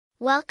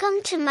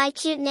Welcome to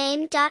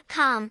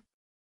mycutename.com.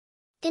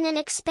 In an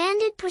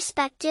expanded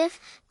perspective,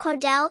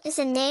 Cordell is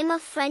a name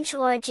of French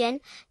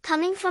origin,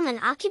 coming from an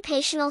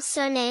occupational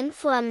surname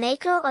for a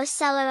maker or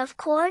seller of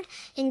cord,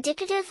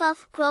 indicative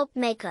of rope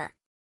maker.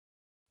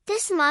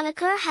 This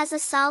moniker has a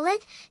solid,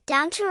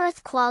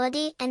 down-to-earth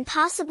quality and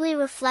possibly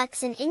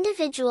reflects an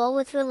individual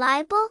with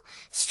reliable,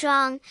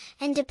 strong,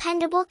 and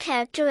dependable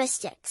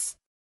characteristics.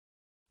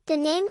 The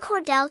name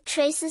Cordell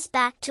traces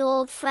back to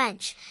Old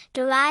French,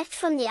 derived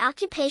from the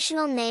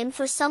occupational name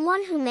for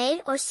someone who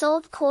made or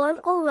sold cord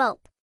or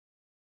rope.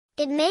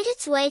 It made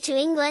its way to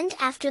England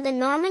after the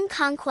Norman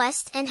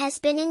conquest and has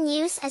been in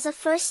use as a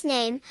first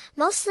name,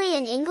 mostly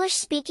in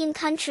English-speaking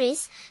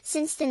countries,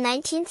 since the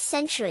 19th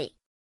century.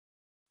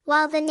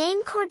 While the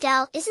name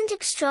Cordell isn't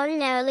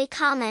extraordinarily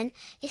common,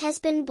 it has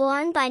been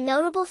borne by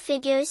notable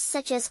figures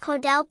such as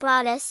Cordell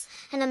Broadus,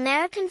 an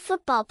American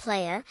football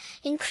player,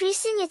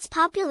 increasing its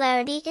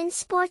popularity in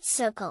sports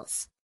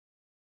circles.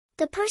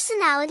 The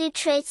personality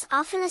traits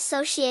often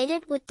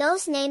associated with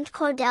those named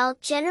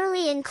Cordell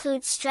generally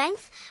include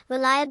strength,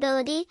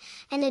 reliability,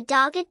 and a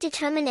dogged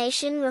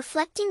determination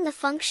reflecting the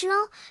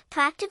functional,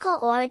 practical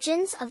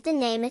origins of the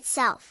name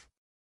itself.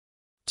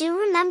 Do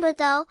remember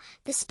though,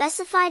 the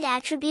specified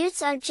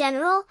attributes are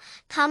general,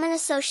 common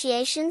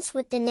associations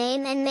with the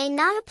name and may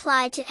not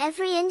apply to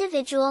every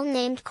individual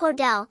named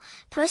Cordell.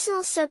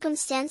 Personal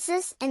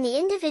circumstances and the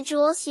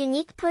individual's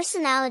unique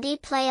personality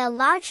play a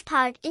large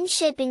part in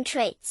shaping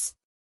traits.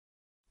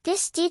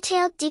 This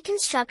detailed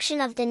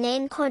deconstruction of the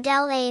name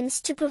Cordell aims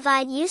to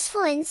provide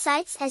useful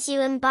insights as you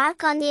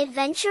embark on the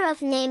adventure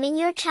of naming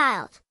your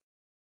child.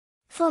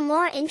 For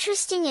more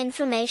interesting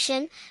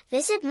information,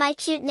 visit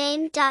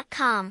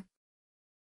mycutename.com.